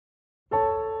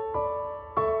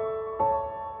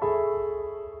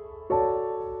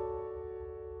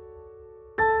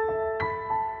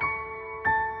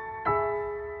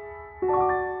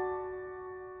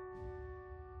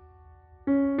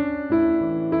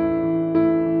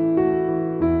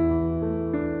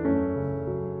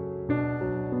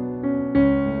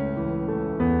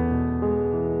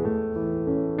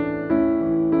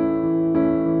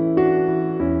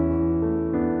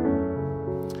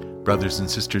Brothers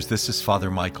and sisters, this is Father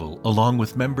Michael, along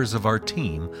with members of our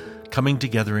team, coming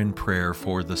together in prayer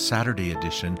for the Saturday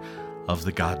edition of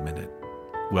the God Minute.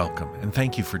 Welcome, and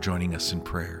thank you for joining us in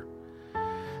prayer.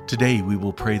 Today we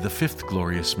will pray the fifth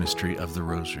glorious mystery of the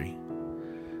Rosary.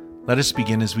 Let us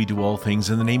begin as we do all things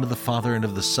in the name of the Father, and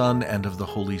of the Son, and of the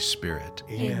Holy Spirit.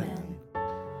 Amen.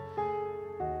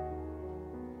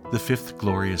 The fifth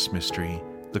glorious mystery,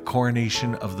 the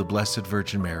coronation of the Blessed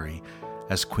Virgin Mary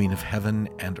as Queen of Heaven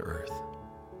and Earth.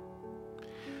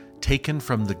 Taken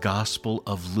from the Gospel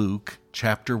of Luke,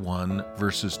 chapter 1,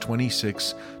 verses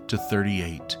 26 to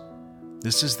 38.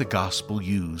 This is the Gospel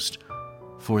used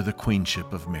for the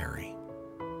Queenship of Mary.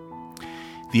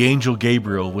 The angel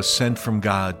Gabriel was sent from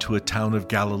God to a town of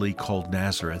Galilee called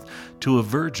Nazareth, to a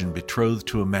virgin betrothed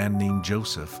to a man named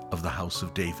Joseph of the house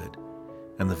of David,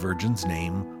 and the virgin's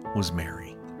name was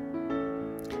Mary.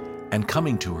 And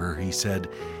coming to her, he said,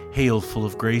 "Hail, full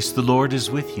of grace, the Lord is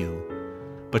with you."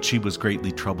 But she was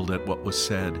greatly troubled at what was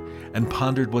said, and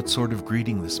pondered what sort of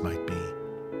greeting this might be.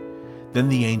 Then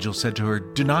the angel said to her,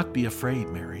 "Do not be afraid,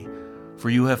 Mary, for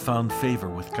you have found favor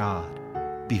with God.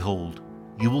 Behold,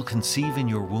 you will conceive in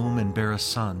your womb and bear a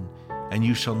son, and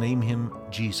you shall name him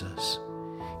Jesus.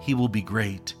 He will be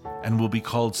great, and will be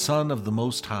called Son of the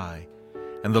Most High,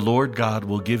 and the Lord God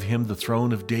will give him the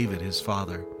throne of David his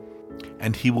father.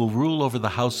 And he will rule over the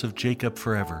house of Jacob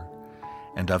forever,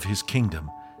 and of his kingdom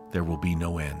there will be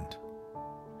no end."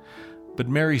 But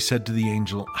Mary said to the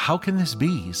angel, "How can this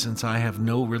be, since I have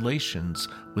no relations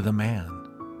with a man?"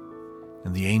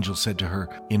 And the angel said to her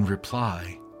in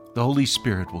reply, "The Holy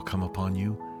Spirit will come upon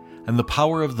you, and the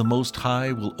power of the Most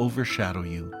High will overshadow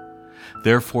you.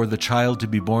 Therefore the child to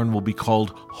be born will be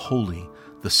called Holy,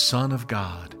 the Son of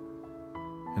God.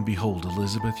 And behold,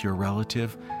 Elizabeth, your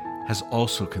relative, has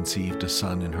also conceived a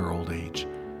son in her old age.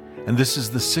 And this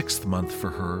is the 6th month for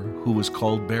her who was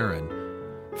called barren,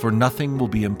 for nothing will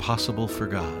be impossible for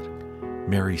God."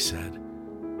 Mary said,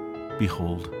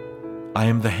 "Behold, I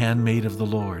am the handmaid of the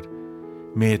Lord.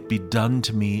 May it be done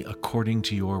to me according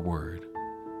to your word."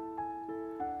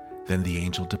 Then the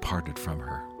angel departed from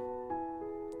her.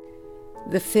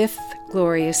 The fifth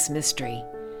glorious mystery,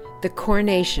 the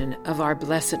coronation of our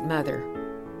Blessed Mother.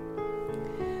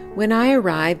 When I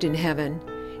arrived in heaven,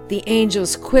 the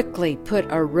angels quickly put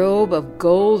a robe of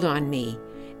gold on me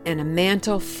and a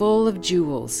mantle full of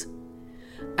jewels.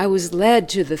 I was led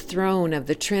to the throne of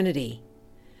the Trinity.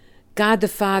 God the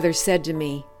Father said to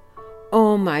me,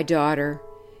 "O my daughter,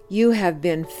 you have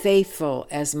been faithful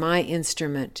as my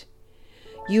instrument.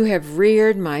 You have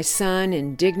reared my Son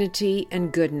in dignity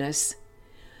and goodness.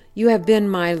 You have been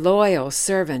my loyal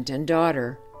servant and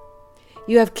daughter.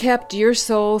 You have kept your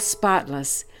soul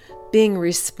spotless, being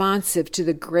responsive to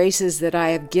the graces that I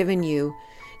have given you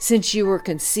since you were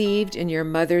conceived in your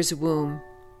mother's womb.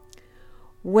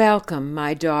 Welcome,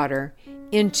 my daughter,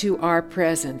 into our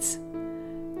presence.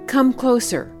 Come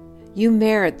closer. You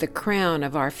merit the crown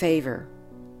of our favor."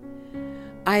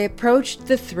 I approached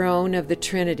the throne of the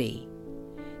Trinity.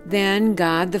 Then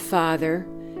God the Father,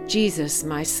 Jesus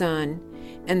my Son,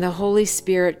 and the Holy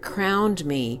Spirit crowned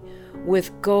me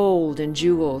with gold and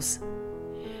jewels.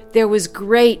 There was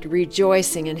great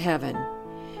rejoicing in heaven.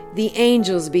 The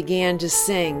angels began to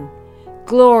sing,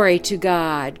 "Glory to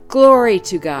God, glory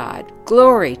to God,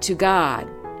 glory to God."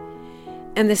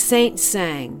 And the saints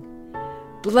sang,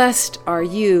 "Blessed are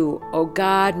you, O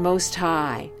God Most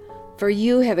High, for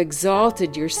you have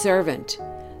exalted your servant,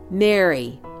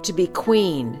 Mary, to be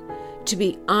queen, to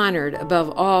be honored above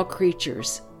all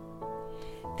creatures."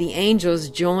 The angels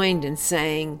joined in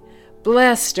saying,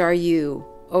 "Blessed are you,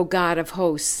 O God of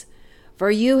hosts, for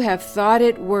you have thought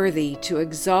it worthy to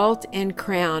exalt and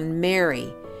crown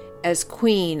Mary as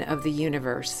Queen of the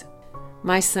universe."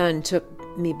 My son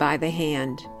took me by the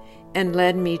hand and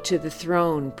led me to the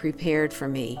throne prepared for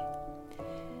me.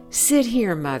 "Sit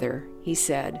here, Mother," he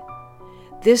said.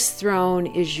 "This throne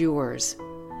is yours.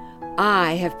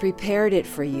 I have prepared it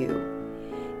for you.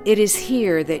 It is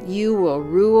here that you will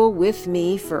rule with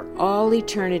me for all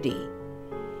eternity.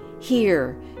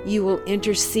 Here you will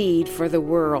intercede for the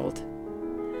world.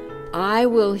 I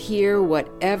will hear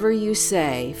whatever you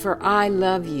say, for I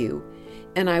love you,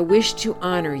 and I wish to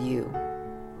honor you."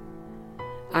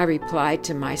 I replied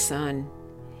to my son,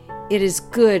 "It is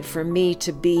good for me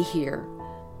to be here,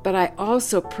 but I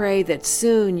also pray that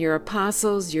soon your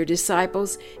apostles, your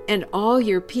disciples, and all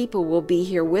your people will be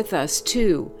here with us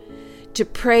too, to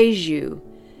praise you,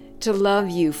 to love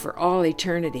you for all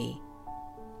eternity."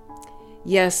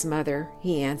 "Yes, Mother,"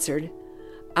 he answered,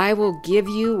 "I will give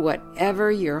you whatever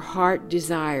your heart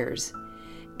desires,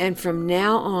 and from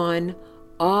now on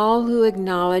all who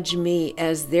acknowledge me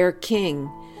as their king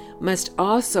must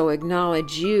also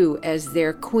acknowledge you as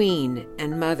their queen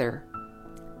and mother.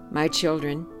 My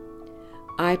children,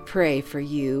 I pray for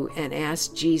you and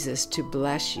ask Jesus to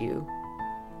bless you.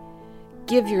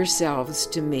 Give yourselves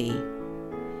to me.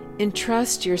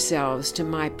 Entrust yourselves to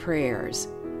my prayers.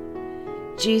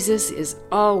 Jesus is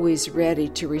always ready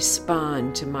to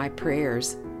respond to my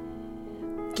prayers.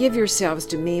 Give yourselves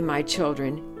to me, my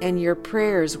children, and your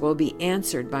prayers will be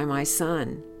answered by my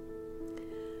Son.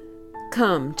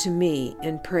 Come to me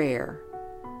in prayer.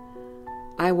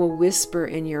 I will whisper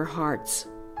in your hearts.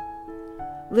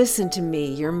 Listen to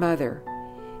me, your mother,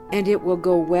 and it will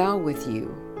go well with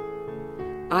you.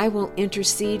 I will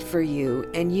intercede for you,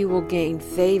 and you will gain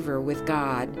favor with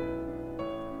God.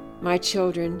 My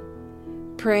children,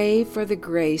 pray for the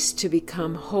grace to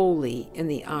become holy in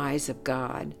the eyes of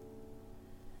God.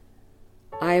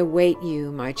 I await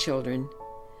you, my children,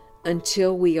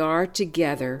 until we are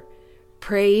together,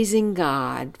 praising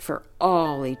God for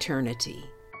all eternity.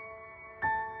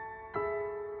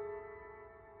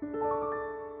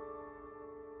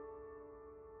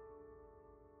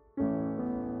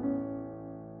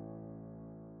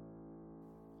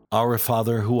 Our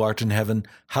Father, who art in heaven,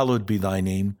 hallowed be thy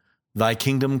name. Thy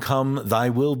kingdom come, thy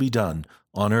will be done,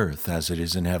 on earth as it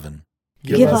is in heaven.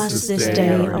 Give us this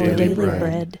day our daily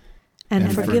bread,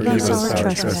 and forgive us our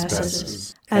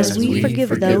trespasses, as we forgive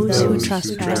those who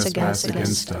trespass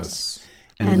against us.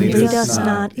 And lead us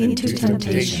not into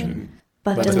temptation,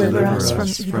 but deliver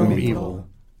us from evil.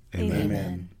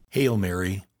 Amen. Hail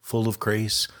Mary, full of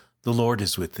grace, the Lord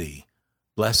is with thee.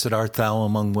 Blessed art thou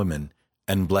among women,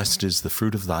 and blessed is the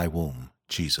fruit of thy womb,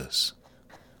 Jesus.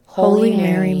 Holy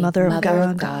Mary, Mother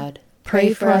of God,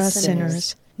 pray for us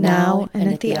sinners, now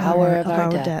and at the hour of our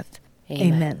death.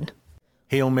 Amen.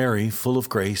 Hail Mary, full of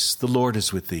grace, the Lord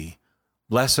is with thee.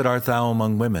 Blessed art thou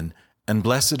among women, and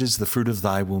blessed is the fruit of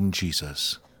thy womb,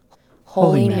 Jesus.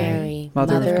 Holy Mary,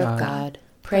 Mother of God,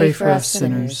 pray for us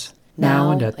sinners,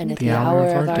 now and at the hour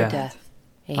of our death.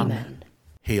 Amen.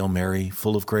 Hail Mary,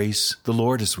 full of grace, the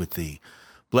Lord is with thee.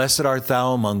 Blessed art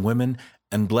thou among women,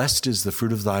 and blessed is the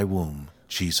fruit of thy womb,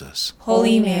 Jesus.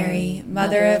 Holy Mary,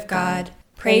 Mother of God,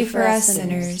 pray for us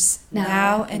sinners,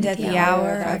 now and at the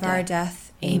hour of our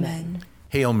death. Amen.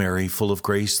 Hail Mary, full of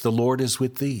grace, the Lord is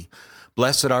with thee.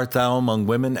 Blessed art thou among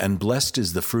women, and blessed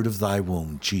is the fruit of thy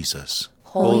womb, Jesus.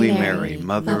 Holy Mary,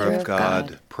 Mother of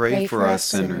God, pray for us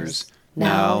sinners,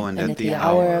 now and at the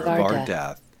hour of our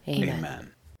death.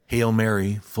 Amen. Hail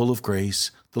Mary, full of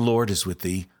grace, the Lord is with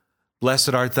thee.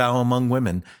 Blessed art thou among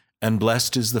women, and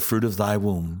blessed is the fruit of thy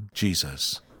womb,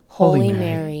 Jesus. Holy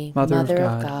Mary, Mother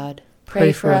of God,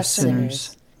 pray for us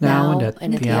sinners, now and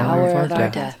at the hour of our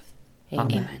death.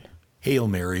 Amen. Hail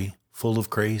Mary, full of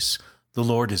grace, the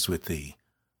Lord is with thee.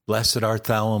 Blessed art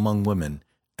thou among women,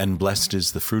 and blessed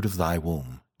is the fruit of thy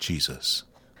womb, Jesus.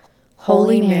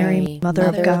 Holy Mary, Mother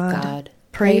of God,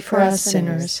 pray for us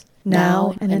sinners,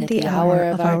 now and at the hour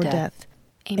of our death.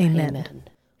 Amen.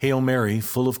 Hail Mary,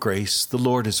 full of grace, the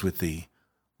Lord is with thee.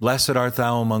 Blessed art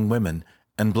thou among women,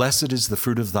 and blessed is the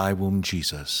fruit of thy womb,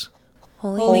 Jesus.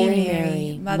 Holy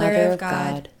Mary, Mother of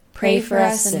God, pray for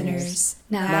us sinners,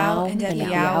 now and at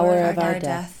the hour of our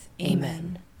death.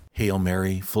 Amen. Hail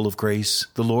Mary, full of grace,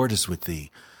 the Lord is with thee.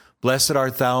 Blessed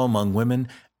art thou among women,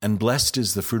 and blessed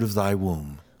is the fruit of thy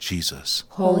womb, Jesus.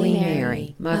 Holy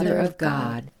Mary, Mother of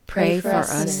God, pray for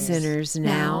us sinners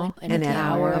now and at the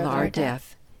hour of our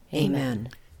death. Amen.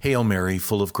 Hail Mary,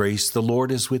 full of grace, the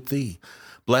Lord is with thee.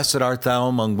 Blessed art thou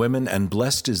among women, and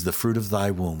blessed is the fruit of thy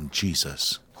womb,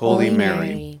 Jesus. Holy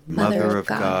Mary, Mother of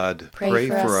God, pray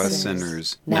for us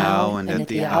sinners, now and at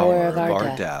the hour of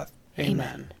our death.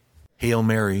 Amen. Hail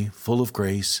Mary, full of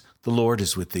grace, the Lord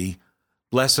is with thee.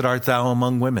 Blessed art thou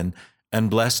among women, and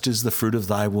blessed is the fruit of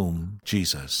thy womb,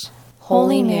 Jesus.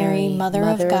 Holy Mary, Mother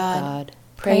of God,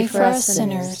 pray for us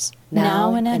sinners,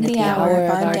 now and at the hour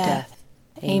of our death.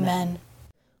 Amen.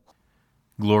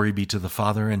 Glory be to the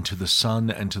Father, and to the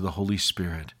Son, and to the Holy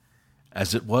Spirit,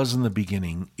 as it was in the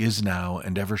beginning, is now,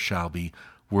 and ever shall be,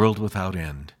 world without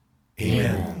end.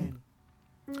 Amen.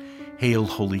 Hail,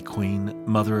 Holy Queen,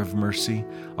 Mother of Mercy,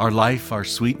 our life, our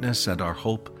sweetness, and our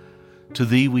hope. To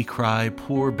thee we cry,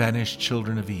 poor banished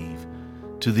children of Eve.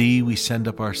 To thee we send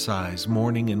up our sighs,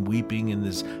 mourning and weeping in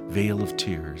this vale of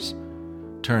tears.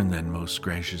 Turn then, most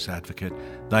gracious Advocate,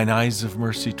 thine eyes of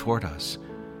mercy toward us,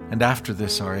 and after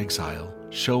this our exile,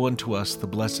 show unto us the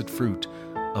blessed fruit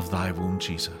of thy womb,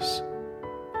 Jesus.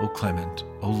 O clement,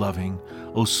 O loving,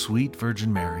 O sweet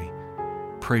Virgin Mary,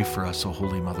 pray for us, O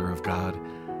Holy Mother of God,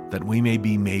 that we may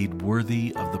be made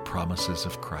worthy of the promises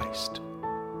of Christ.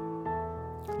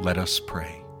 Let us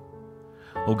pray.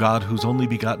 O God, whose only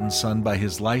begotten Son, by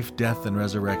his life, death, and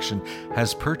resurrection,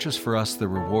 has purchased for us the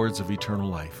rewards of eternal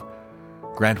life,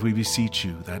 grant, we beseech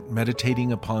you, that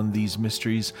meditating upon these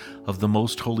mysteries of the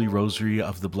most holy rosary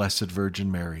of the Blessed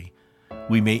Virgin Mary,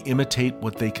 we may imitate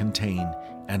what they contain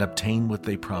and obtain what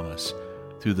they promise,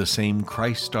 through the same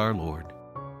Christ our Lord.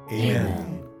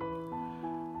 Amen.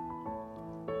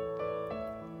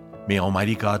 May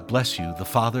Almighty God bless you, the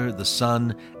Father, the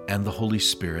Son, and the Holy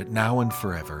Spirit, now and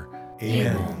forever.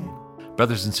 Amen.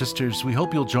 Brothers and sisters, we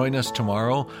hope you'll join us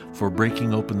tomorrow for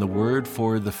breaking open the Word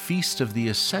for the feast of the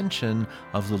Ascension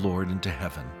of the Lord into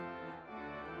heaven.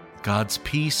 God's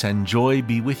peace and joy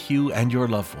be with you and your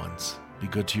loved ones. Be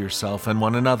good to yourself and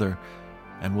one another,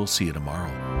 and we'll see you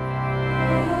tomorrow.